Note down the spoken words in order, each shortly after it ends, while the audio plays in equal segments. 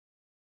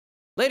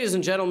Ladies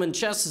and gentlemen,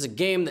 chess is a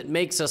game that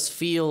makes us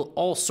feel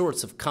all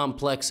sorts of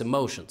complex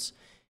emotions.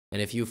 And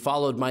if you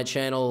followed my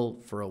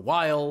channel for a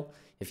while,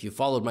 if you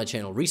followed my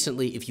channel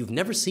recently, if you've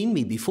never seen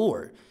me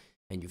before,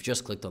 and you've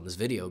just clicked on this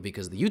video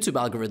because the YouTube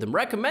algorithm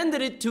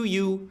recommended it to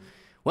you,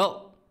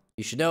 well,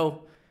 you should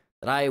know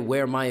that I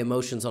wear my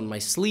emotions on my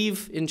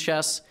sleeve in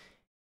chess,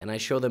 and I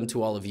show them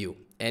to all of you.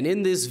 And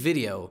in this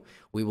video,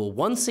 we will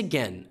once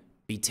again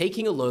be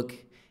taking a look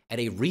at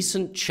a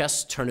recent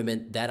chess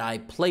tournament that I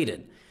played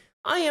in.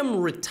 I am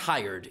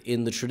retired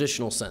in the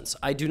traditional sense.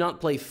 I do not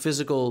play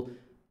physical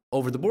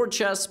over-the-board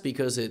chess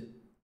because it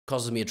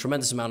causes me a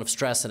tremendous amount of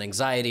stress and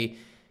anxiety,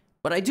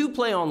 but I do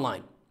play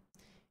online.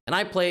 And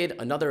I played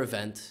another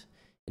event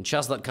in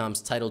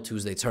Chess.com's Title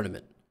Tuesday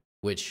tournament,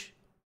 which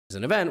is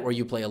an event where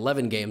you play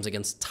 11 games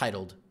against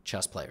titled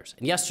chess players.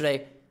 And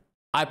yesterday,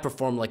 I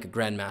performed like a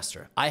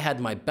grandmaster. I had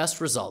my best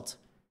result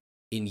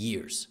in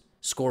years,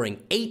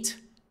 scoring 8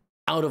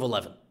 out of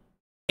 11.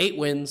 8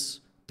 wins,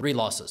 3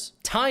 losses,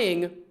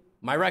 tying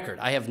my record.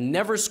 I have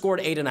never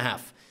scored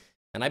 8.5.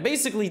 And I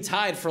basically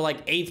tied for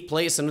like 8th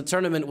place in the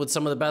tournament with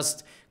some of the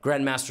best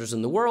grandmasters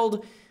in the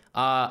world.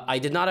 I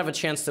did not have a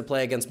chance to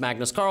play against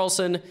Magnus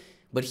Carlsen,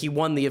 but he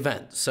won the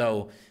event.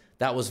 So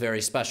that was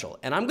very special.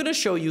 And I'm going to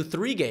show you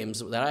 3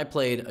 games that I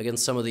played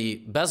against some of the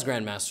best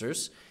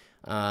grandmasters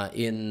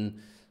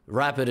in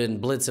rapid and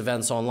blitz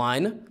events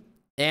online,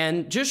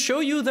 and just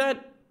show you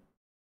that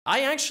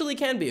I actually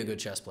can be a good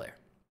chess player.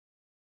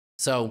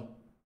 So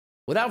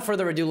without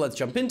further ado, let's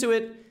jump into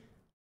it.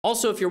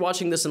 Also, if you're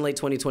watching this in late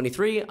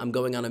 2023, I'm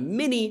going on a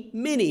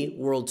mini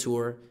world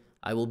tour.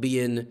 I will be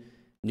in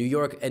New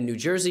York and New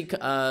Jersey.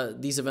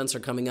 These events are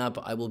coming up.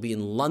 I will be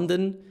in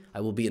London.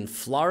 I will be in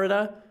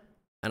Florida.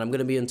 And I'm going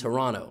to be in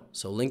Toronto.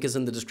 So link is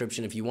in the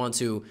description if you want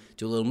to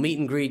do a little meet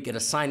and greet, get a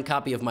signed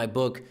copy of my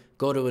book,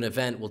 go to an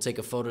event. We'll take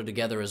a photo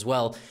together as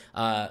well.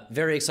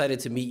 Very excited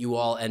to meet you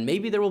all. And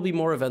maybe there will be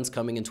more events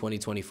coming in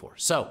 2024.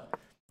 So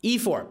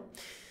E4.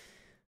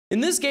 In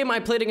this game, I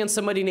played against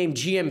somebody named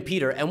GM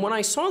Peter, and when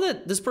I saw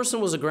that this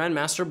person was a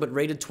grandmaster but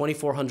rated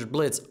 2400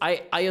 blitz, I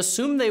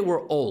assumed they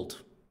were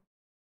old.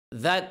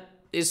 That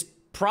is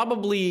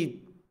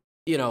probably,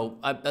 you know,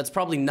 that's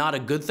probably not a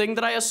good thing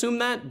that I assume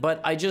that, but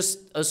I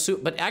just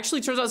assume, but actually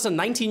it turns out it's a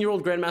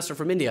 19-year-old grandmaster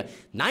from India.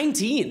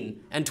 19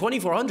 and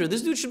 2400,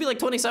 this dude should be like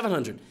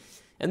 2700.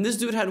 And this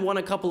dude had won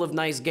a couple of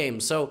nice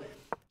games, so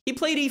he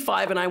played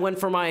e5, and I went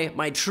for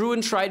my true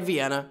and tried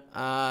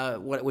Vienna,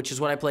 which is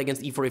what I play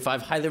against e4,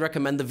 e5. Highly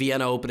recommend the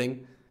Vienna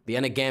opening,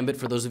 Vienna Gambit,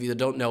 for those of you that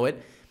don't know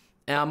it.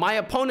 My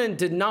opponent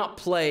did not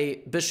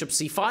play bishop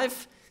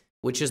c5,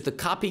 which is the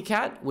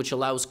copycat, which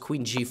allows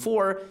queen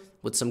g4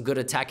 with some good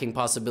attacking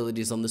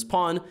possibilities on this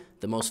pawn.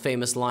 The most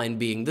famous line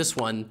being this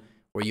one,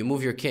 where you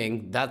move your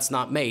king. That's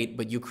not mate,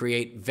 but you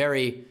create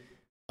very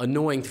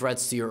annoying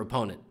threats to your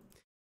opponent.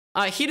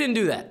 He didn't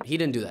do that. He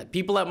didn't do that.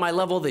 People at my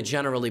level, they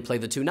generally play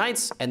the 2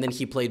 knights, and then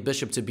he played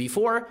bishop to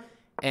b4.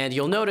 And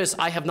you'll notice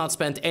I have not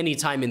spent any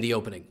time in the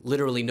opening.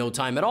 Literally no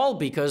time at all,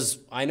 because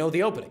I know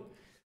the opening.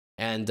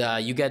 And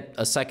you get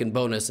a second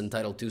bonus in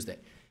Title Tuesday.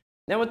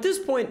 Now, at this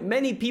point,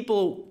 many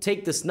people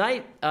take this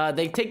knight.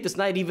 They take this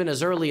knight even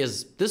as early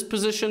as this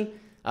position.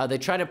 They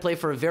try to play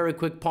for a very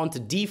quick pawn to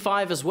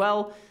d5 as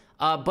well.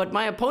 But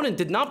my opponent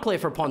did not play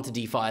for pawn to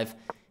d5,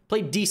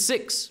 played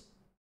d6.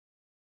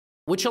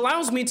 Which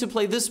allows me to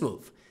play this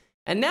move.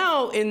 And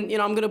now, I'm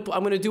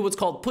gonna do what's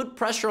called put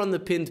pressure on the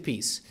pinned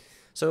piece.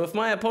 So if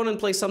my opponent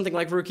plays something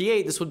like rook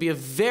e8, this would be a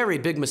very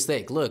big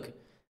mistake. Look,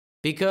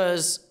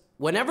 because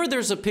whenever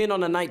there's a pin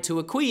on a knight to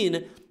a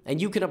queen,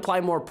 and you can apply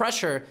more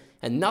pressure,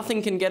 and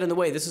nothing can get in the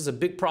way, this is a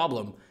big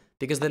problem.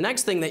 Because the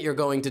next thing that you're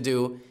going to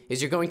do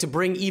is you're going to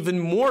bring even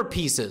more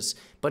pieces.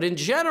 But in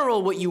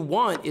general, what you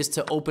want is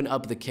to open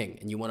up the king.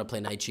 And you want to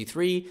play knight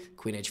g3,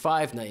 queen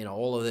h5,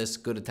 all of this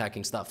good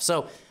attacking stuff.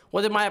 So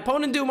what did my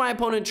opponent do? My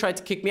opponent tried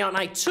to kick me out, and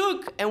I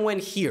took and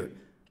went here.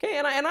 Okay,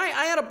 and I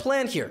had a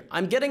plan here.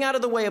 I'm getting out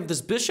of the way of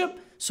this bishop,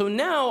 so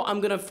now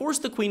I'm going to force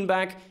the queen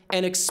back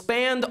and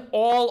expand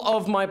all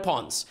of my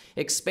pawns.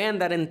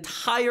 Expand that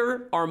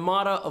entire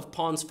armada of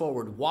pawns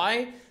forward.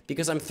 Why?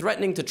 Because I'm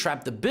threatening to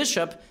trap the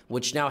bishop,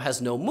 which now has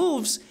no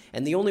moves,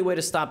 and the only way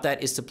to stop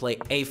that is to play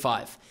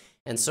a5.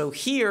 And so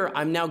here,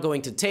 I'm now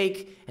going to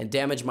take and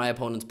damage my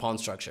opponent's pawn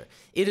structure.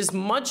 It is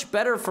much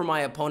better for my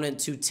opponent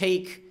to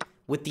take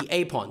with the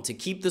a pawn, to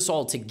keep this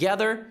all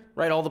together,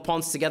 right, all the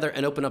pawns together,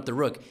 and open up the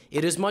rook.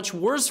 It is much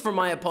worse for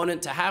my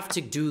opponent to have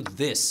to do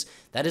this.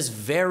 That is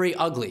very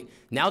ugly.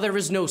 Now there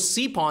is no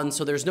c pawn,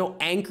 so there's no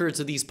anchor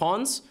to these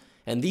pawns,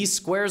 and these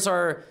squares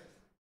are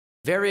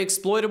very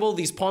exploitable.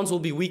 These pawns will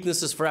be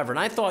weaknesses forever. And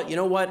I thought, you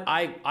know what?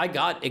 I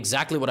got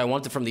exactly what I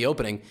wanted from the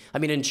opening. I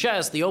mean, in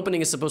chess, the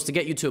opening is supposed to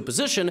get you to a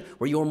position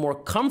where you're more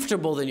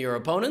comfortable than your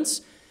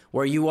opponents,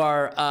 where you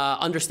are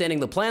understanding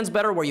the plans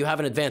better, where you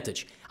have an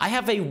advantage. I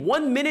have a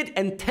 1 minute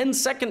and 10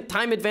 second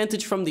time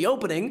advantage from the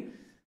opening.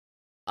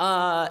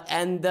 Well,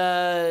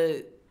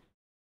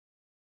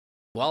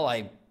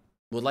 I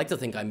would like to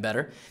think I'm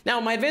better. Now,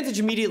 my advantage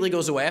immediately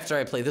goes away after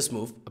I play this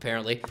move,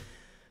 apparently.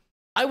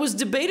 I was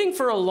debating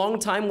for a long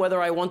time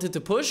whether I wanted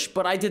to push,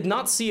 but I did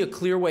not see a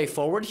clear way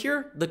forward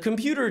here. The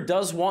computer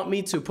does want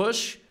me to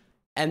push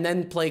and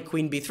then play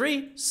queen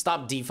b3,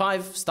 stop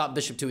d5, stop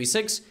bishop to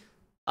e6,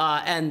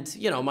 and,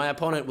 you know, my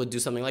opponent would do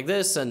something like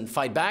this and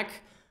fight back.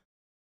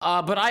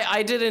 But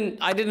I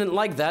didn't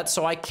like that,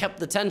 so I kept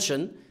the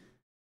tension.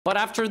 But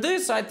after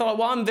this, I thought,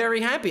 well, I'm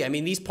very happy. I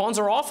mean, these pawns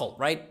are awful,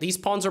 right? These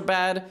pawns are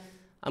bad.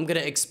 I'm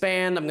gonna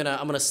expand. I'm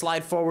gonna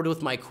slide forward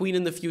with my queen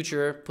in the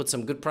future, put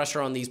some good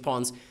pressure on these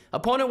pawns.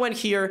 Opponent went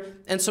here,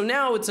 and so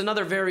now it's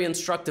another very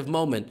instructive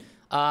moment.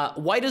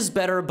 White is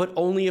better, but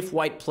only if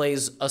white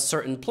plays a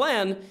certain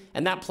plan,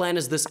 and that plan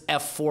is this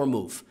f4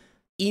 move,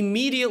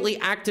 immediately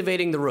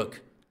activating the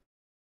rook.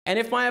 And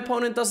if my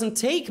opponent doesn't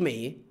take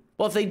me,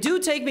 well, if they do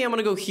take me, I'm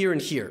gonna go here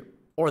and here,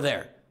 or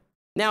there.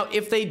 Now,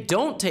 if they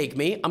don't take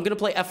me, I'm gonna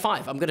play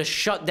f5. I'm gonna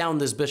shut down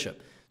this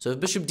bishop. So if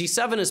bishop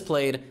d7 is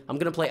played, I'm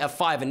gonna play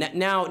f5, and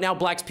now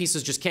black's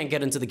pieces just can't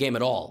get into the game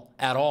at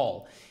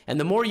all. And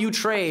the more you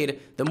trade,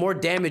 the more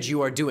damage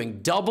you are doing.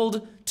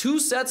 Doubled, 2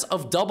 sets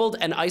of doubled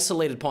and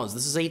isolated pawns.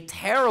 This is a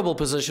terrible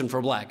position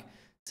for black.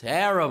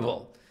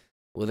 Terrible,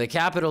 with a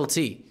capital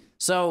T.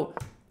 So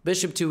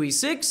bishop to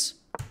e6,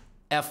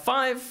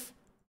 f5,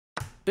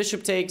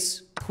 bishop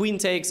takes, queen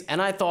takes,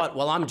 and I thought,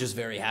 well, I'm just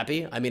very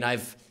happy. I mean,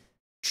 I've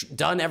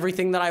done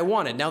everything that I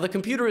wanted. Now the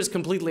computer is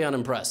completely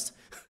unimpressed.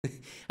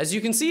 As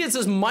you can see, it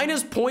says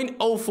minus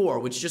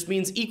 0.04, which just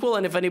means equal,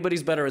 and if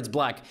anybody's better, it's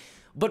black.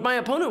 But my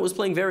opponent was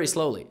playing very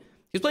slowly.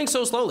 He was playing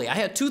so slowly. I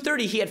had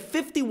 2:30, he had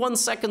 51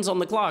 seconds on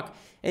the clock,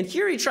 and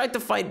here he tried to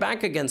fight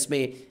back against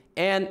me,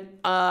 and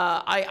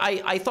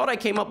I thought I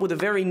came up with a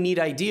very neat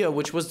idea,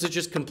 which was to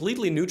just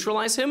completely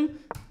neutralize him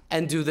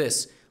and do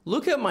this.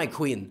 Look at my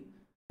queen,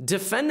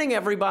 defending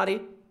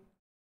everybody.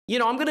 You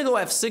know, I'm gonna go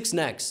f6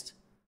 next.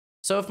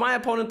 So if my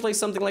opponent plays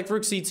something like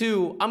rook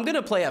c2, I'm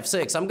gonna play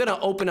f6. I'm gonna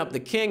open up the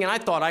king, and I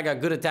thought I got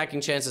good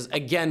attacking chances.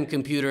 Again,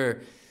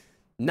 computer,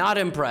 not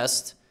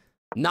impressed,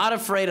 not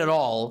afraid at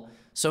all.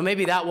 So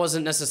maybe that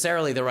wasn't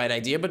necessarily the right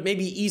idea, but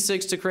maybe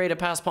e6 to create a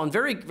pass pawn.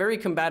 Very, very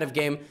combative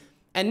game.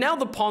 And now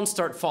the pawns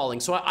start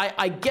falling. So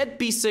I get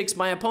b6.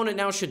 My opponent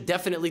now should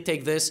definitely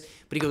take this,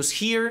 but he goes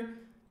here,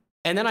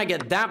 and then I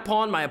get that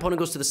pawn. My opponent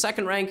goes to the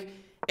second rank,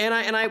 and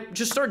I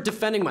just start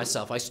defending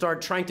myself. I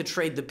start trying to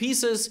trade the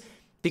pieces,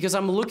 because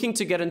I'm looking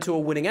to get into a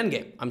winning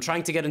endgame. I'm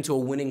trying to get into a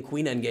winning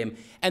queen endgame.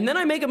 And then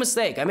I make a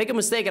mistake. I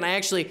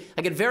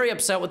get very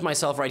upset with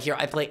myself right here.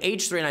 I play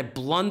h3 and I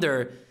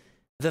blunder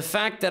the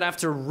fact that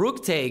after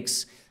rook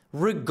takes,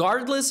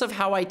 regardless of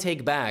how I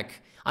take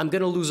back, I'm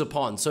gonna lose a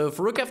pawn. So if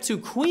rook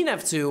f2, queen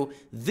f2,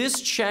 this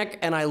check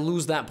and I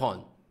lose that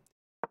pawn.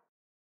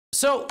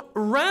 So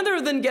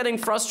rather than getting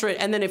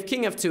frustrated, and then if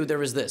king f2,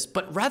 there is this.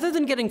 But rather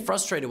than getting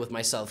frustrated with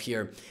myself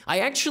here, I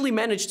actually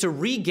managed to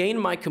regain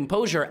my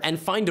composure and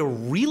find a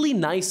really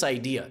nice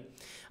idea.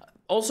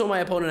 Also, my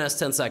opponent has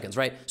 10 seconds,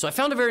 right? So I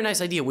found a very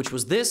nice idea, which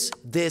was this.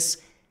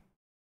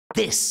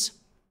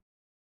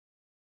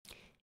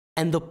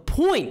 And the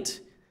point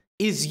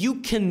is you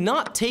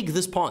cannot take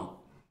this pawn,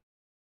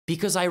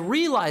 because I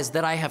realized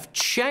that I have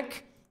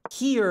check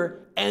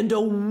here and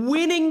a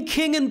winning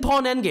king and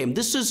pawn endgame.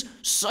 This is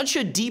such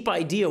a deep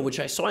idea,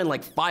 which I saw in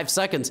like 5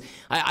 seconds.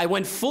 I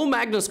went full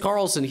Magnus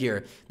Carlsen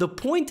here. The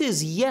point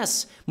is,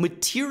 yes,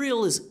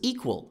 material is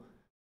equal.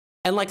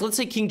 And like, let's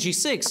say king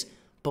g6,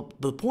 but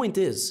the point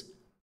is,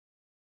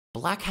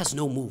 black has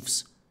no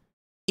moves.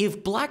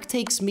 If black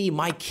takes me,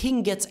 my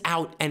king gets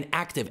out and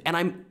active, and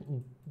I'm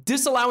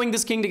disallowing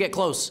this king to get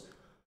close.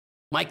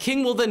 My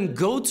king will then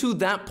go to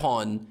that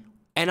pawn,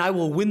 and I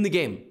will win the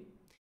game.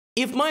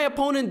 If my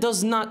opponent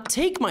does not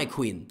take my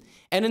queen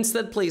and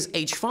instead plays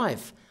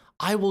h5,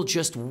 I will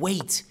just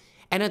wait.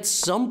 And at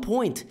some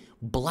point,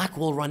 black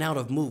will run out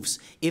of moves.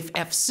 If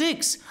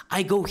f6,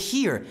 I go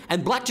here,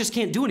 and black just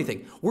can't do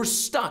anything. We're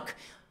stuck.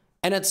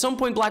 And at some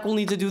point, black will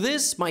need to do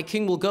this, my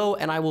king will go,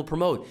 and I will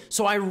promote.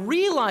 So I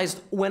realized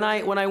when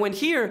I went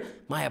here,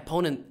 my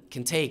opponent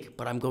can take,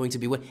 but I'm going to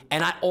be win.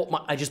 And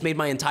I just made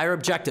my entire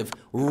objective,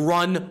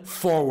 run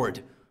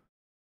forward.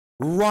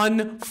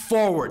 Run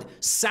forward,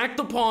 sack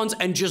the pawns,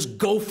 and just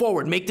go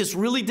forward. Make this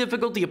really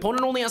difficult. The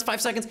opponent only has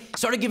 5 seconds.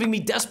 Started giving me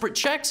desperate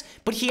checks,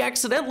 but he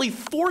accidentally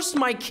forced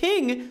my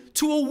king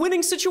to a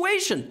winning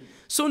situation.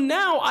 So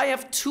now I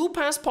have 2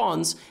 passed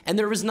pawns, and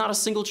there is not a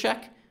single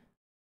check.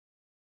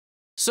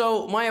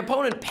 So my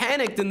opponent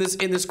panicked in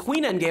this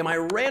queen endgame. I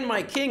ran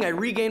my king, I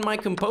regained my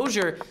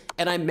composure,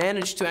 and I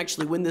managed to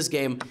actually win this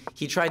game.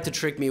 He tried to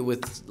trick me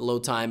with low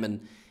time,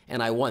 and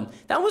I won.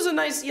 That was a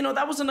nice,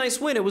 that was a nice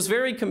win. It was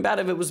very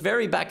combative. It was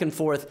very back and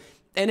forth,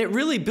 and it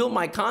really built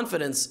my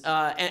confidence.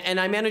 And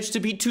I managed to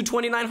beat 2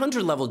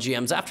 2900 level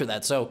GMs after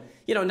that. So,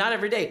 not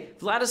every day.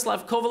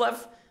 Vladislav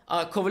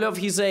Kovalev,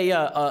 he's a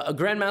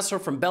grandmaster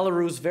from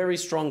Belarus, very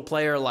strong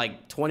player,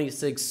 like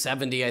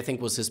 2670, I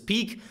think was his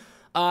peak.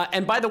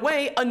 And by the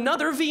way,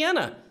 another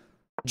Vienna,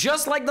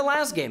 just like the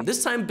last game.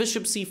 This time,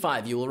 bishop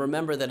c5. You will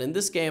remember that in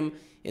this game,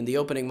 in the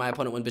opening, my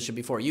opponent went bishop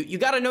b4. You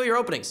got to know your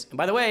openings. And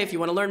by the way, if you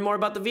want to learn more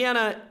about the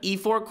Vienna,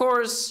 e4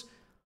 course,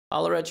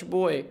 holler at your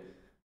boy.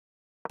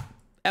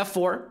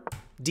 f4,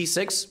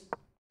 d6,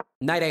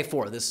 knight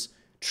a4. This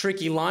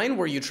tricky line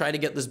where you try to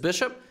get this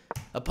bishop.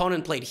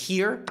 Opponent played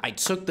here. I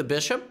took the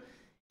bishop.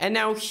 And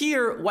now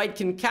here, white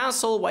can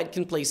castle. White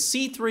can play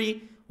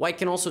c3. White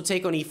can also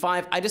take on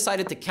e5. I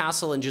decided to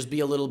castle and just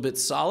be a little bit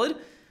solid.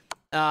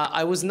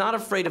 I was not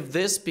afraid of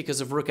this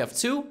because of rook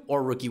f2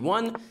 or rook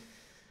e1.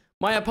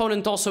 My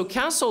opponent also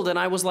castled, and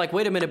I was like,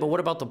 wait a minute, but what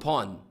about the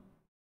pawn?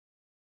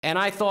 And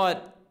I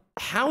thought,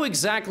 how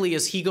exactly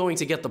is he going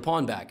to get the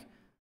pawn back?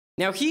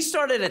 Now, he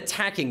started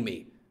attacking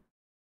me,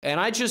 and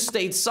I just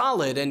stayed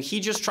solid, and he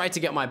just tried to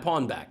get my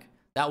pawn back.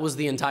 That was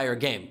the entire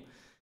game.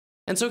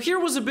 And so here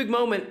was a big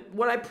moment.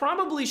 What I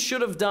probably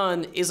should have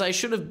done is I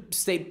should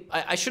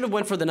have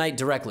went for the knight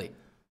directly.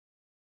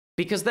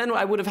 Because then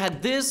I would have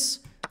had this,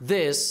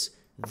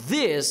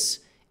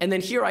 and then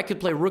here I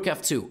could play rook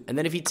f2. And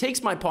then if he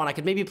takes my pawn, I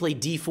could maybe play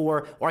d4,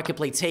 or I could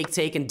play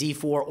take, and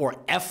d4, or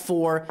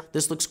f4.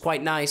 This looks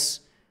quite nice.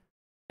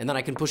 And then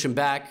I can push him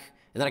back,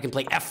 and then I can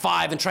play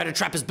f5 and try to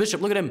trap his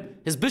bishop. Look at him.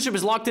 His bishop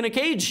is locked in a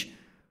cage.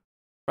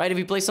 Right? If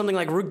he plays something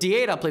like rook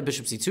d8, I'll play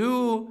bishop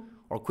c2,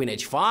 or queen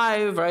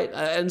h5, right?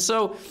 And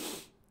so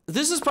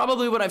this is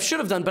probably what I should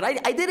have done, but I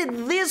did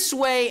it this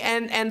way,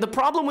 and the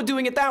problem with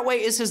doing it that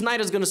way is his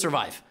knight is going to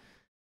survive.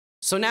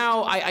 So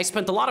now I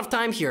spent a lot of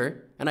time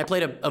here, and I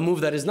played a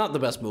move that is not the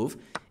best move.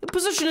 The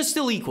position is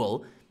still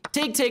equal.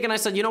 Take, and I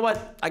said, you know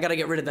what? I got to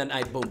get rid of that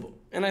knight, boom, boom.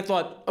 And I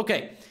thought,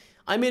 okay,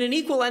 I'm in an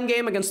equal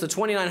endgame against the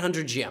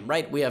 2900 GM,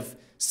 right? We have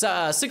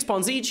 6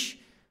 pawns each,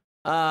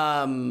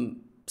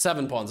 7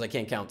 pawns, I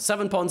can't count.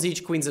 7 pawns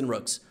each, queens and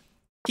rooks.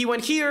 He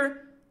went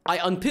here, I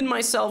unpinned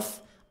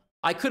myself.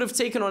 I could have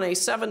taken on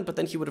a7, but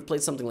then he would have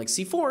played something like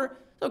c4.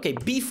 Okay,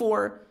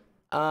 b4,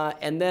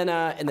 and then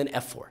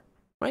f4,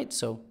 right?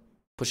 So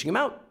pushing him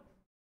out,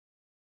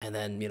 and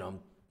then, you know, I'm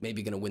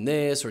maybe going to win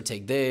this, or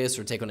take on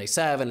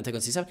a7, and take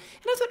on c7. And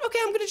I thought, okay,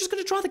 I'm just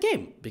going to draw the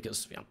game,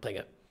 because, you know, playing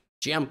a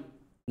GM,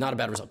 not a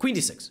bad result. Queen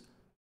d6,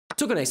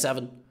 took on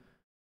a7,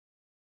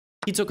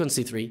 he took on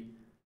c3,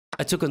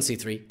 I took on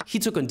c3, he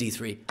took on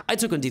d3, I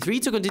took on d3, he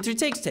took on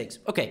d3, takes.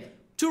 Okay,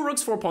 2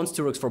 rooks, 4 pawns,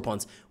 2 rooks, 4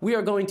 pawns. We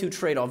are going to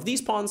trade off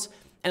these pawns,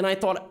 and I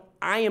thought,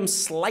 I am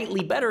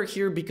slightly better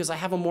here because I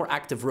have a more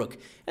active rook.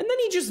 And then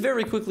he just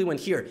very quickly went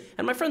here.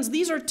 And my friends,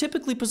 these are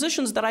typically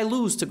positions that I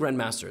lose to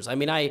grandmasters. I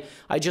mean, I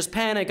just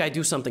panic, I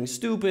do something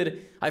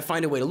stupid, I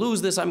find a way to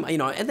lose this. And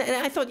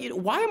I thought, you know,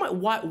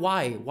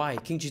 why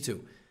king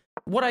g2?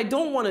 What I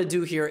don't want to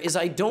do here is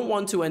I don't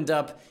want to end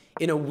up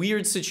in a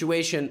weird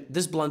situation.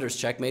 This blunders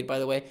checkmate, by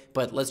the way,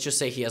 but let's just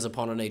say he has a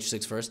pawn on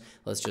h6 first.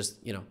 Let's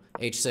just, you know,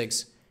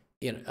 h6.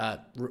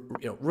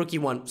 Rook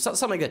e1,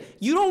 something like that.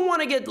 You don't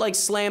want to get like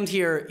slammed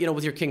here, you know,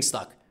 with your king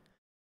stuck.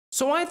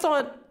 So I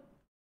thought,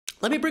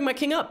 let me bring my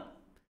king up,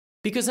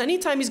 because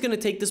anytime he's going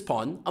to take this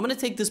pawn, I'm going to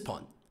take this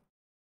pawn,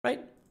 right?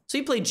 So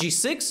he played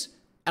g6,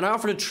 and I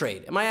offered a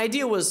trade. And my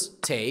idea was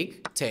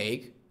take,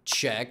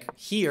 check,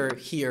 here,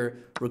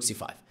 rook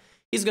c5.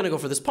 He's going to go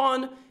for this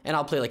pawn, and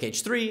I'll play like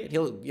h3, and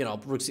he'll, you know,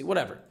 rook c,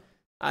 whatever,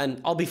 and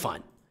I'll be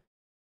fine.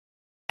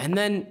 And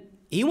then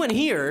he went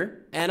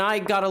here, and I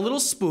got a little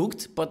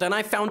spooked, but then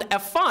I found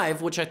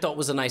f5, which I thought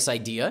was a nice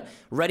idea,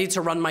 ready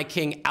to run my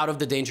king out of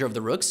the danger of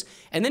the rooks.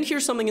 And then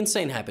here's something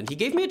insane happened. He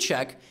gave me a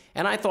check,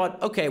 and I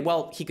thought, okay,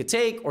 well, he could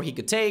take, or he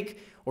could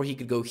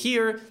go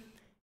here.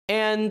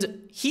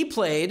 And he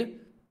played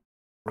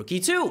rook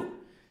e2.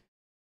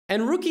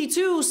 And rook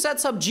e2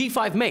 sets up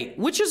g5 mate,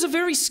 which is a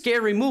very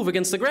scary move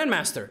against the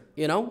grandmaster,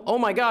 you know? Oh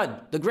my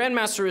god, the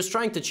grandmaster is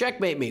trying to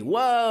checkmate me.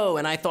 Whoa!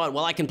 And I thought,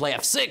 well, I can play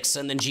f6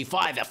 and then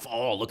g5,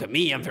 oh, look at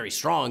me, I'm very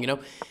strong, you know?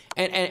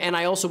 And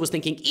I also was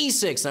thinking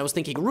e6, and I was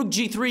thinking rook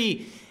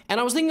g3, and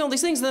I was thinking all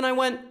these things, and then I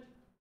went,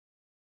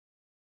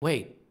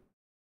 wait,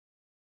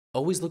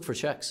 always look for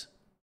checks.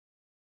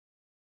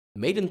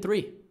 Mate in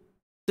 3.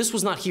 This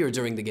was not here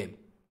during the game.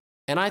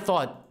 And I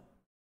thought,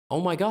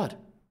 oh my god,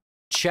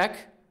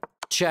 check,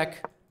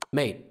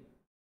 mate.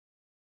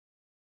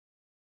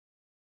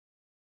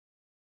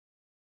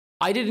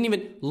 I didn't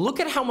even look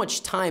at how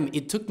much time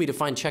it took me to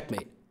find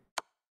checkmate.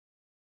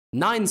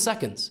 9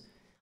 seconds.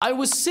 I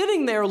was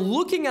sitting there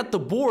looking at the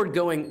board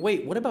going,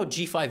 wait, what about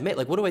g5 mate?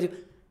 Like, what do I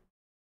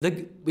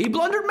do? He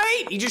blundered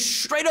mate. He just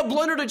straight up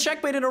blundered a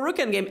checkmate in a rook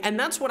endgame. And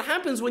that's what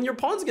happens when your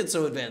pawns get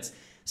so advanced.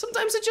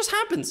 Sometimes it just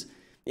happens.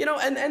 You know,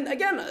 and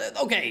again,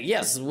 okay,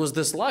 yes, was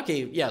this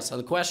lucky? Yes,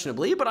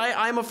 unquestionably, but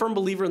I'm a firm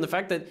believer in the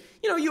fact that,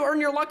 you know, you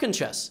earn your luck in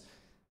chess.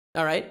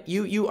 All right,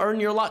 you earn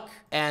your luck.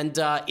 And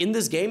in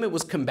this game, it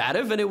was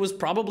combative, and it was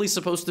probably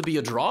supposed to be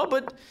a draw,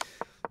 but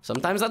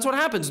sometimes that's what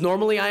happens.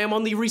 Normally, I am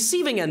on the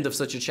receiving end of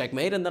such a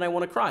checkmate, and then I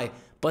want to cry.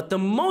 But the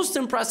most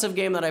impressive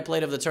game that I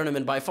played of the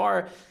tournament by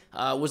far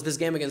was this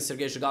game against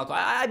Sergei Zhigalko.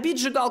 I beat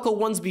Zhigalko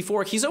once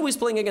before. He's always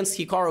playing against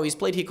Hikaru. He's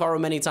played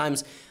Hikaru many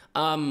times.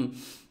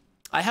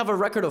 I have a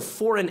record of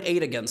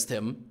 4-8 against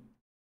him.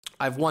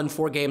 I've won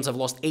 4 games, I've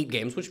lost 8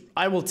 games, which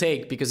I will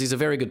take because he's a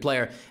very good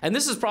player. And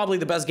this is probably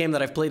the best game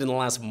that I've played in the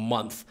last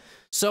month.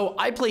 So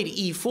I played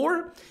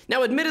e4.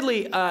 Now,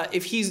 admittedly,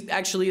 if he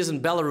actually is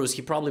in Belarus,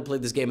 he probably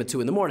played this game at 2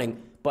 in the morning.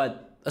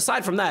 But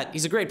aside from that,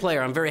 he's a great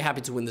player. I'm very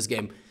happy to win this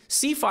game.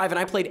 c5, and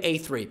I played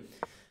a3.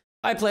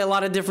 I play a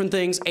lot of different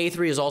things.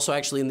 A3 is also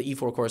actually in the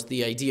e4 course.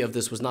 The idea of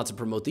this was not to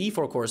promote the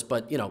e4 course,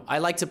 but, you know, I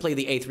like to play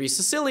the a3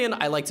 Sicilian.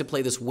 I like to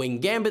play this wing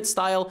gambit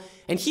style,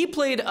 and he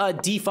played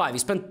d5. He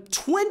spent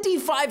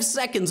 25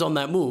 seconds on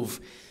that move.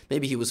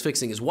 Maybe he was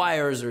fixing his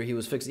wires, or he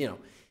was fixing, you know,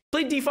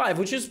 played d5,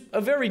 which is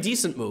a very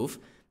decent move,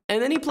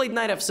 and then he played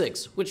knight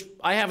f6, which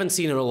I haven't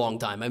seen in a long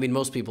time. I mean,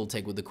 most people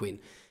take with the queen.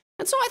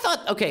 And so I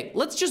thought, okay,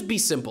 let's just be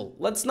simple.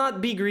 Let's not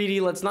be greedy.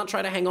 Let's not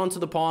try to hang on to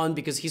the pawn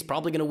because he's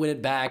probably going to win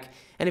it back.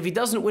 And if he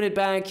doesn't win it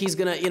back, he's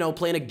going to, you know,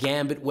 play in a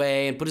gambit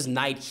way and put his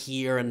knight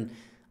here. And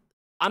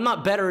I'm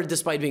not better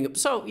despite being...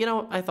 So, you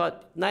know, I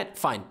thought, knight,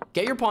 fine.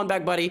 Get your pawn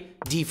back, buddy.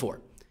 d4.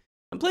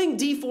 I'm playing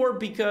d4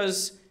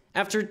 because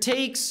after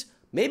takes,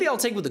 maybe I'll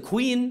take with the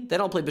queen. Then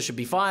I'll play bishop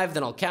b5.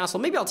 Then I'll castle.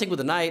 Maybe I'll take with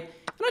the knight.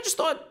 And I just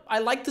thought, I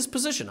like this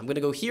position. I'm going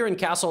to go here and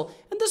castle.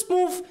 And this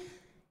move...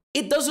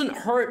 It doesn't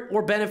hurt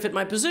or benefit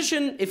my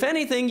position. If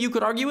anything, you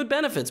could argue it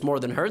benefits more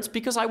than hurts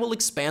because I will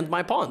expand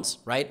my pawns,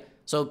 right?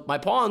 So my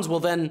pawns will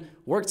then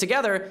work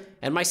together,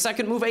 and my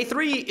second move,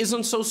 a3,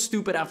 isn't so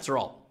stupid after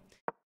all.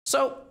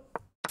 So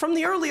from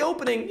the early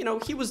opening, you know,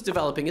 he was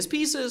developing his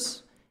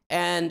pieces,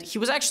 and he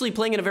was actually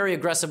playing in a very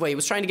aggressive way. He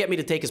was trying to get me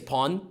to take his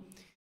pawn.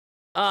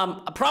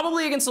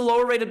 Probably against a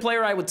lower rated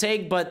player I would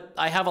take, but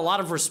I have a lot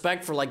of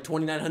respect for like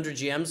 2,900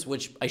 GMs,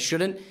 which I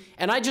shouldn't.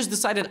 And I just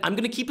decided I'm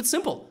going to keep it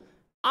simple.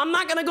 I'm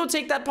not going to go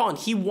take that pawn.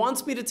 He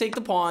wants me to take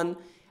the pawn,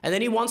 and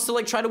then he wants to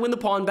like try to win the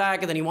pawn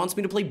back, and then he wants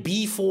me to play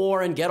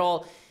b4 and get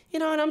all, you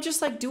know, and I'm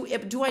just like,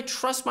 do I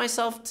trust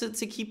myself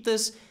to keep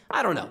this?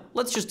 I don't know.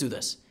 Let's just do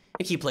this.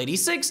 And he played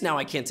e6. Now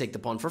I can't take the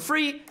pawn for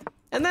free.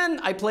 And then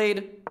I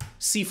played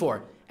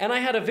c4. And I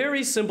had a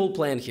very simple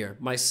plan here.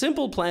 My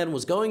simple plan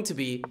was going to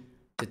be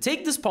to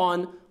take this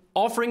pawn,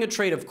 offering a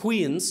trade of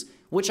queens,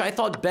 which I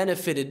thought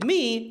benefited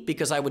me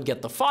because I would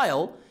get the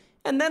file,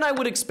 and then I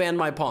would expand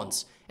my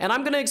pawns. And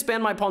I'm going to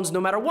expand my pawns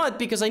no matter what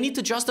because I need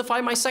to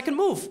justify my second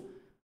move,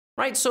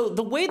 right? So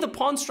the way the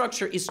pawn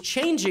structure is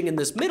changing in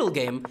this middle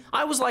game,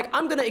 I was like,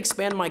 I'm going to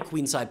expand my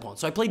queenside pawn.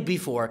 So I played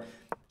b4.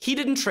 He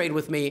didn't trade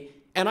with me,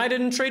 and I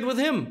didn't trade with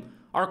him.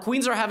 Our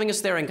queens are having a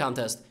staring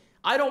contest.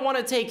 I don't want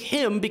to take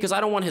him because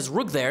I don't want his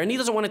rook there, and he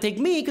doesn't want to take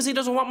me because he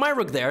doesn't want my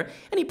rook there,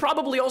 and he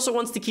probably also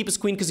wants to keep his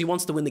queen because he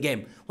wants to win the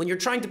game. When you're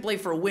trying to play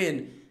for a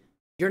win,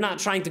 you're not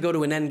trying to go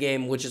to an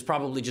endgame, which is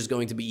probably just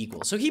going to be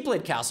equal. So he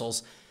played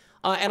castles.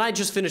 And I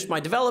just finished my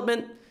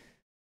development.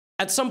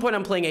 At some point,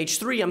 I'm playing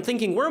h3. I'm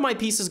thinking, where are my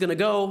pieces going to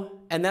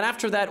go? And then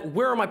after that,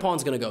 where are my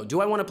pawns going to go?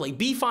 Do I want to play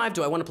b5?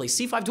 Do I want to play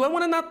c5? Do I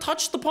want to not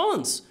touch the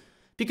pawns?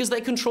 Because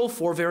they control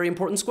 4 very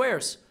important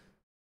squares.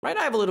 Right?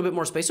 I have a little bit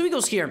more space. So he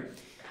goes here.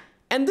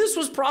 And this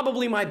was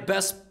probably my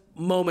best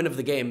moment of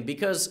the game.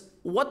 Because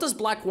what does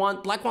black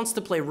want? Black wants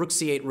to play rook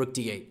c8, rook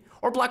d8.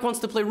 Or black wants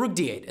to play rook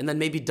d8, and then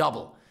maybe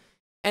double.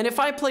 And if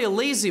I play a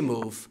lazy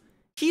move...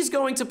 He's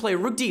going to play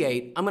rook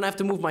d8. I'm going to have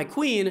to move my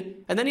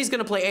queen, and then he's going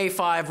to play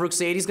a5, rook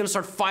c8. He's going to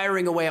start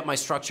firing away at my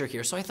structure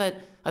here. So I thought,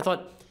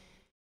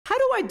 how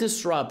do I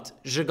disrupt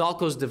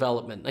Zhigalko's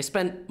development? I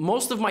spent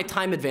most of my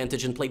time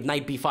advantage and played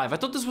knight b5. I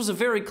thought this was a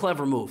very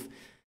clever move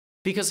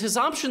because his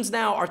options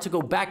now are to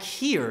go back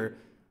here,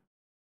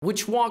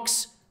 which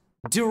walks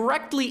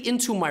directly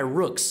into my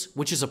rooks,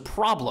 which is a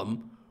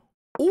problem,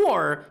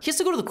 or he has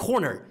to go to the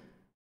corner.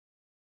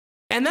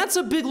 And that's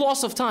a big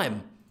loss of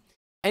time.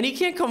 And he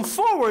can't come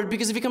forward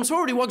because if he comes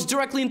forward, he walks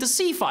directly into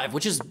c5,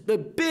 which is a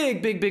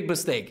big, big, big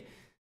mistake.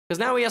 Because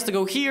now he has to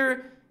go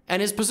here,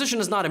 and his position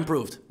is not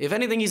improved. If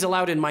anything, he's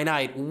allowed in my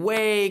knight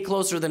way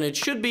closer than it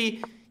should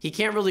be. He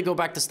can't really go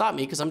back to stop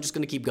me because I'm just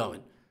going to keep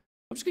going.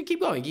 I'm just going to keep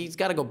going. He's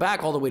got to go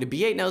back all the way to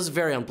b8. Now, this is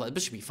very unpleasant.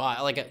 Bishop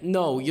b5. Like,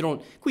 no, you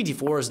don't. Queen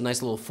d4 is a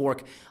nice little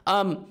fork.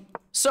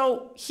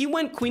 So he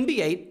went queen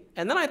b8,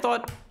 and then I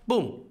thought,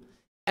 boom.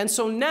 And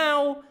so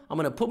now I'm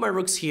going to put my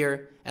rooks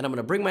here, and I'm going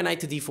to bring my knight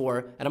to d4,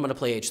 and I'm going to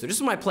play h3. This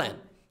is my plan.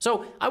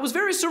 So I was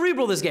very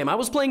cerebral this game. I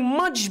was playing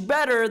much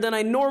better than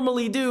I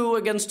normally do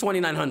against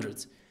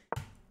 2900s.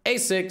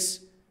 a6.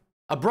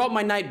 I brought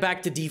my knight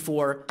back to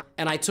d4,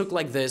 and I took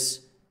like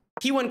this.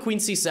 He went queen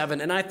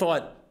c7, and I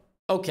thought,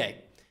 okay,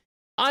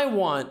 I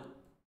want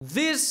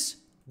this,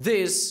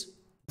 just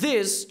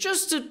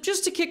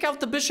to kick out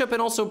the bishop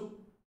and also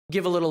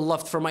give a little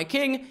luft for my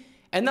king.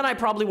 And then I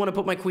probably want to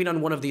put my queen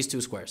on one of these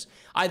two squares.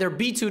 Either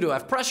b2 to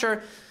have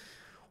pressure,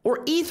 or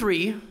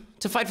e3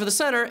 to fight for the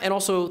center and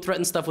also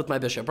threaten stuff with my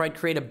bishop, right?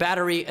 Create a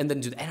battery and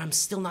then do that. And I'm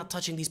still not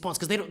touching these pawns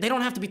because they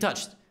don't have to be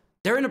touched.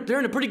 They're in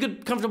a pretty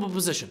good, comfortable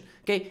position,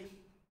 okay?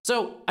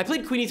 So I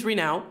played queen e3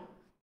 now,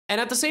 and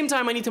at the same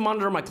time, I need to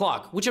monitor my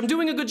clock, which I'm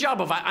doing a good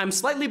job of. I'm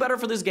slightly better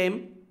for this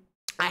game.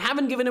 I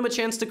haven't given him a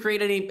chance to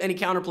create any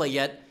counterplay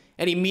yet,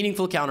 any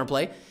meaningful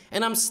counterplay,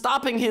 and I'm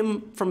stopping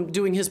him from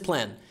doing his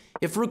plan.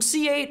 If rook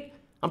c8,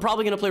 I'm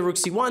probably going to play rook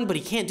c1, but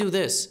he can't do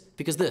this,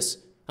 because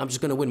I'm just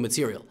going to win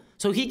material.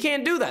 So he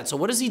can't do that. So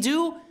what does he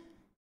do?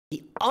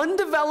 He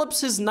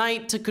undevelops his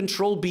knight to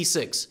control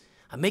b6.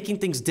 I'm making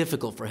things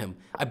difficult for him.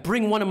 I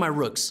bring one of my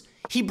rooks.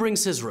 He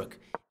brings his rook.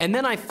 And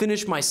then I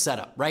finish my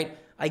setup, right?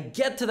 I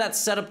get to that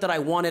setup that I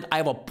wanted. I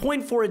have a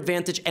 0.4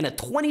 advantage and a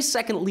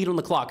 20-second lead on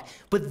the clock.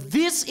 But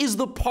this is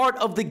the part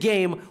of the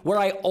game where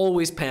I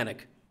always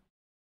panic.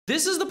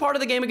 This is the part of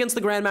the game against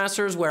the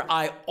Grandmasters where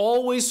I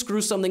always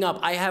screw something up.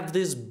 I have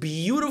this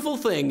beautiful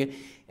thing,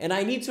 and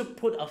I need to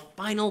put a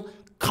final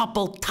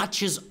couple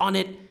touches on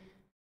it,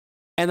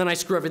 and then I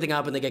screw everything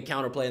up, and they get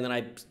counterplay, and then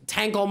I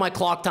tank all my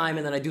clock time,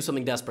 and then I do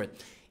something desperate.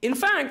 In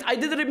fact, I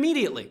did it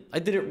immediately. I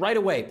did it right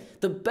away.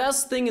 The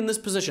best thing in this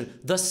position,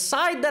 the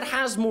side that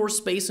has more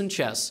space in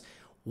chess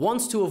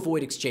wants to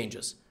avoid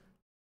exchanges.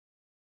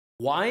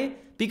 Why?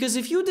 Because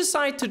if you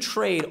decide to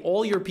trade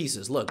all your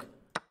pieces, look.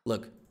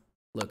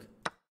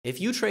 If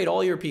you trade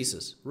all your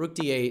pieces, rook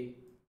d8,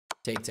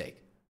 take.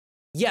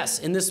 Yes,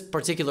 in this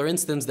particular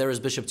instance, there is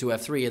bishop to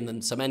f3 and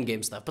then some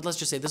endgame stuff. But let's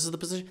just say this is the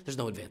position. There's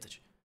no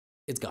advantage.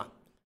 It's gone.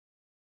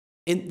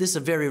 This is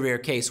a very rare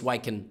case.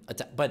 White can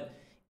attack. But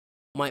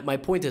my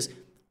point is,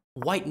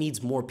 white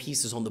needs more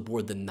pieces on the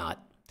board than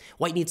not.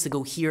 White needs to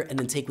go here and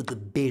then take with the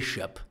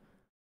bishop.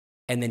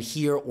 And then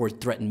here, or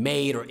threaten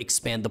mate, or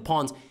expand the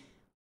pawns.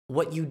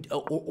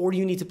 Or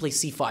you need to play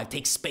c5,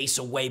 take space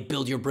away,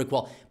 build your brick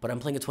wall. But I'm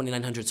playing a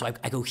 2900, so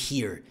I go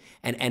here.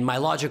 And my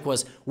logic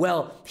was,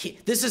 well,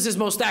 this is his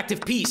most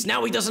active piece.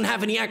 Now he doesn't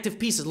have any active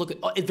pieces. Look,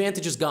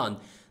 advantage is gone.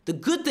 The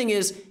good thing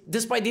is,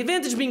 despite the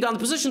advantage being gone, the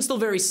position's still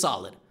very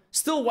solid.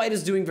 Still, white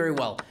is doing very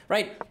well,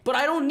 right? But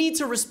I don't need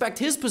to respect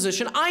his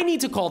position. I need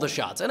to call the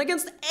shots. And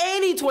against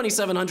any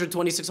 2700,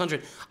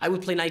 2600, I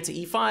would play knight to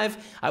e5.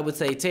 I would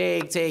say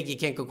take. You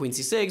can't go queen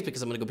c6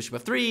 because I'm going to go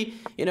bishop f3.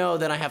 You know,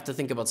 then I have to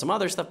think about some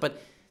other stuff.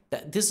 But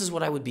this is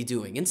what I would be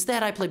doing.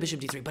 Instead, I play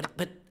bishop d3.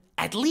 But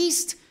at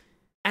least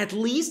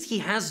he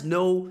has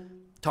no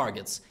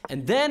targets.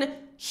 And then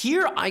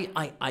here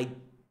I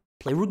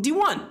play rook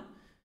d1.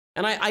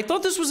 And I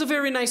thought this was a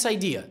very nice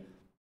idea.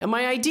 And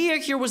my idea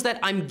here was that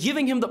I'm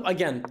giving him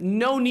again,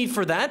 no need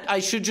for that. I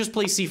should just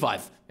play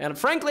c5. And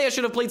frankly, I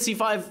should have played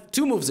c5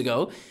 2 moves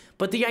ago.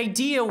 But the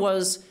idea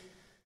was,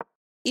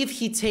 if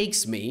he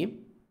takes me,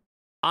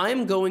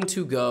 I'm going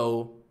to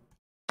go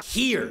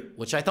here,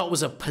 which I thought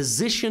was a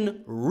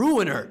position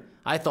ruiner.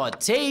 I thought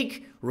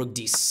take, rook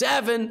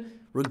d7,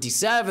 rook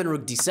d7,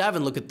 rook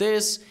d7, look at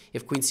this.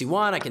 If queen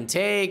c1, I can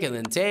take, and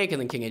then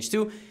king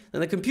h2.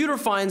 And the computer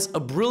finds a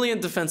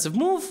brilliant defensive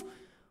move,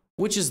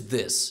 which is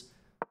this.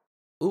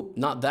 Oop,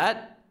 not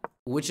that,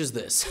 which is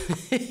this.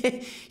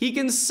 He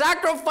can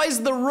sacrifice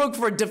the rook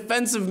for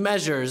defensive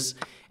measures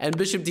and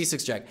bishop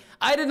d6 check.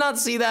 I did not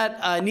see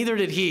that, neither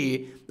did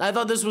he. I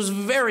thought this was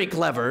very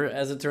clever.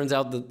 As it turns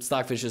out, the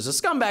Stockfish is a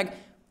scumbag,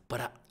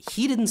 but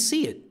he didn't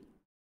see it.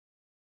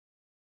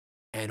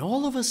 And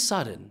all of a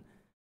sudden,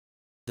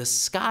 the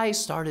sky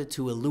started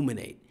to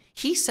illuminate.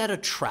 He set a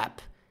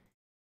trap.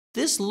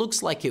 This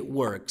looks like it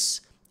works.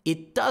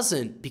 It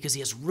doesn't, because he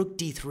has rook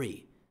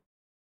d3.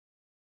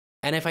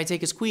 And if I take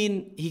his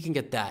queen, he can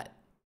get that.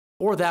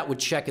 Or that would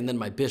check and then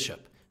my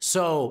bishop.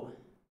 So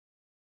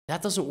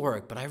that doesn't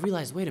work. But I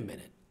realized, wait a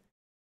minute.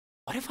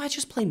 What if I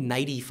just play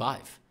knight e5?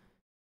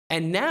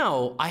 And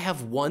now I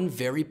have one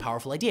very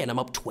powerful idea. And I'm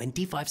up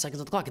 25 seconds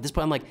on the clock. At this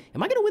point, I'm like,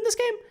 am I going to win this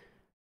game?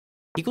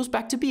 He goes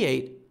back to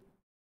b8.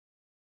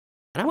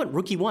 And I went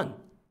rook e1.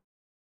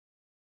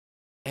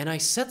 And I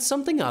set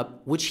something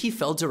up which he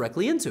fell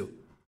directly into.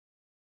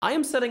 I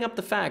am setting up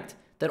the fact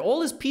that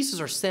all his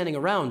pieces are standing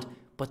around,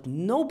 but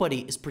nobody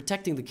is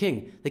protecting the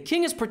king. The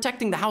king is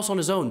protecting the house on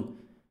his own.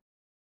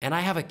 And I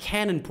have a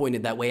cannon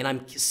pointed that way, and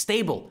I'm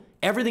stable.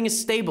 Everything is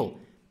stable.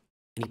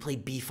 And he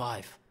played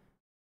b5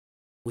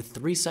 with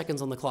 3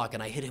 seconds on the clock,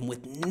 and I hit him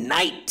with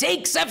knight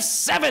takes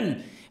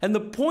f7. And the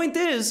point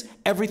is,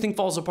 everything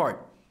falls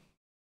apart.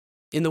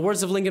 In the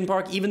words of Linkin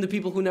Park, even the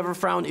people who never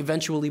frown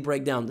eventually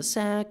break down. The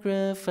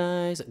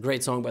sacrifice.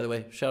 Great song, by the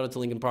way. Shout out to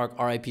Linkin Park,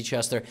 R.I.P.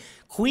 Chester.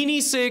 Queen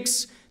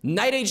e6,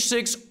 knight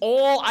h6,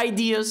 all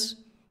ideas.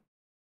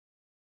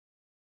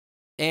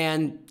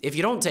 And if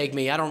you don't take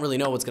me, I don't really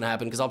know what's going to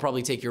happen because I'll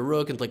probably take your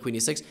rook and play queen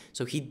e6.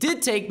 So he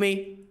did take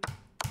me,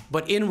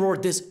 but in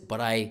roared this. But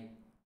he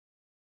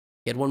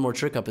had one more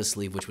trick up his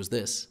sleeve, which was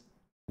this.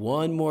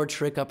 One more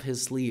trick up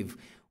his sleeve,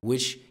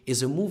 which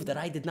is a move that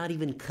I did not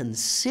even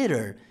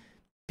consider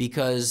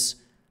because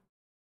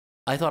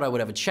I thought I would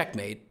have a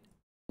checkmate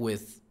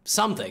with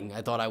something.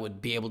 I thought I would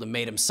be able to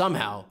mate him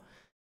somehow.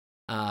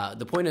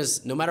 The point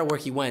is, no matter where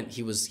he went,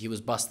 he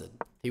was busted.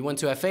 He went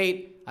to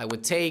f8, I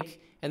would take.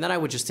 And then I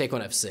would just take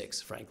on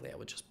f6, frankly. I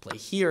would just play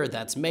here,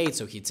 that's mate,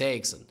 so he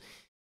takes. And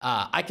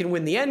I can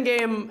win the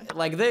endgame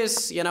like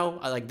this, you know.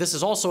 Like this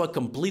is also a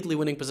completely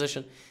winning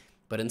position.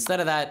 But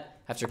instead of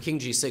that, after king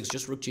g6,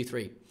 just rook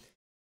g3.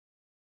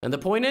 And the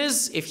point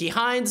is, if he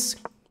hides,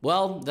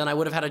 well, then I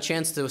would have had a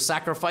chance to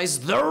sacrifice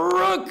the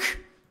rook.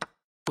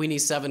 Queen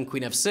e7,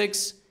 queen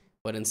f6.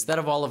 But instead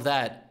of all of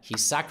that, he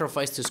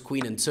sacrificed his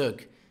queen and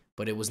took.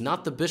 But it was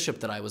not the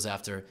bishop that I was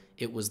after,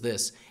 it was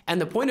this. And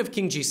the point of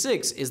king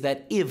g6 is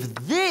that if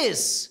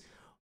this,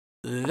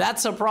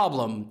 that's a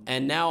problem,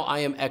 and now I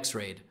am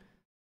x-rayed.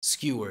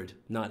 Skewered,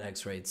 not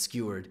x-rayed,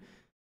 skewered.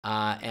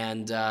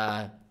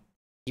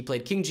 He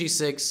played king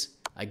g6,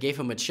 I gave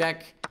him a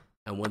check,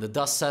 And when the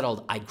dust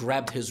settled, I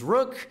grabbed his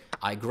rook,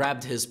 I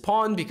grabbed his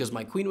pawn because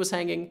my queen was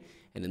hanging,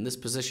 and in this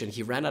position,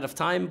 he ran out of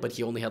time, but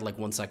he only had like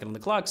 1 second on the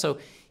clock, so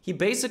he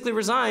basically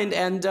resigned,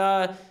 and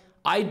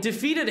I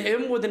defeated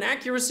him with an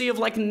accuracy of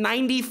like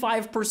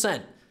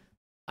 95%.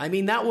 I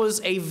mean, that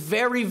was a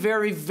very,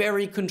 very,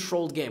 very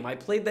controlled game. I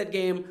played that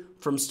game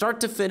from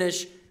start to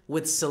finish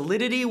with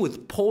solidity,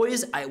 with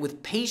poise,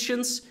 with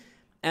patience.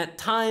 At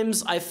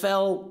times, I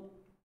fell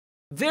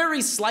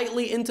very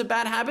slightly into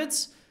bad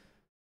habits,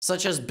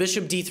 such as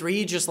bishop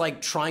d3, just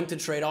like trying to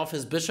trade off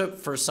his bishop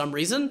for some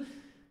reason.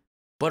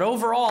 But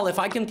overall, if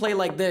I can play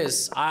like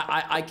this,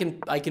 I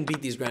can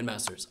beat these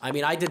grandmasters. I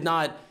mean, I did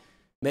not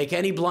make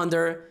any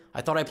blunder.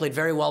 I thought I played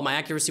very well. My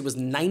accuracy was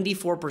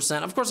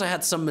 94%. Of course, I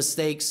had some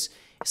mistakes,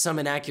 some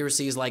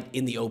inaccuracies, like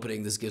in the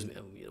opening. This gives me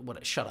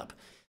shut up.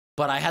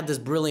 But I had this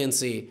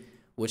brilliancy,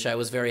 which I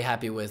was very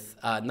happy with.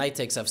 Knight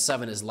takes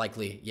f7 is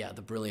likely, yeah,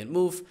 the brilliant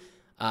move.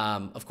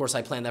 Of course,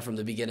 I planned that from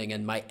the beginning,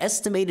 and my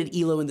estimated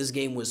elo in this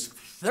game was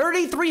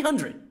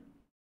 3,300.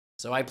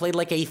 So I played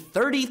like a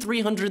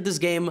 3,300 this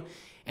game,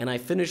 and I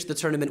finished the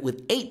tournament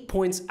with 8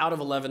 points out of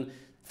 11.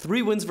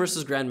 3 wins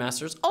versus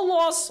Grandmasters. A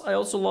loss. I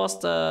also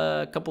lost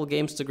a couple of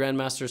games to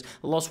Grandmasters.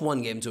 I lost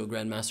 1 game to a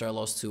Grandmaster. I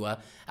lost to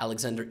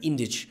Alexander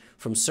Indic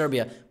from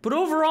Serbia. But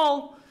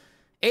overall,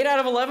 8 out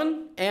of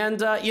 11.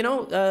 And, you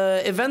know,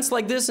 events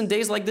like this and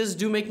days like this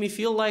do make me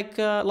feel like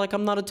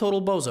I'm not a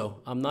total bozo.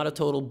 I'm not a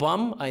total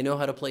bum. I know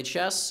how to play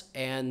chess.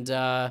 And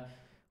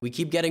we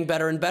keep getting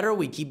better and better.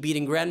 We keep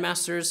beating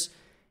Grandmasters.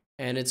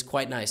 And it's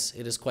quite nice.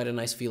 It is quite a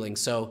nice feeling.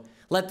 So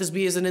let this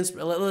be an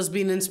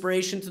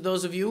inspiration to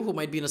those of you who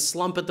might be in a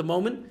slump at the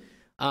moment.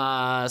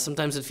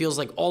 Sometimes it feels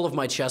like all of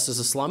my chess is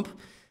a slump.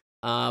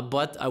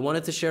 But I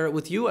wanted to share it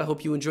with you. I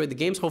hope you enjoyed the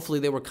games. Hopefully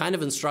they were kind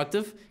of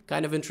instructive,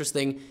 kind of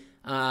interesting.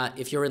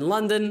 If you're in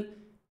London,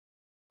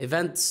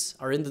 events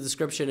are in the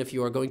description. If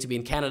you are going to be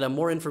in Canada,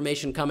 more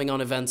information coming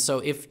on events. So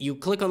if you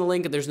click on the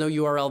link and there's no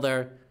URL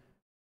there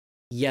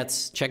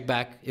yet, check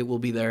back. It will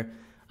be there.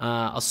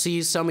 I'll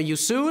see some of you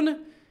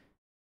soon.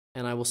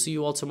 And I will see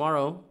you all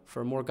tomorrow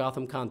for more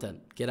Gotham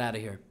content. Get out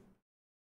of here.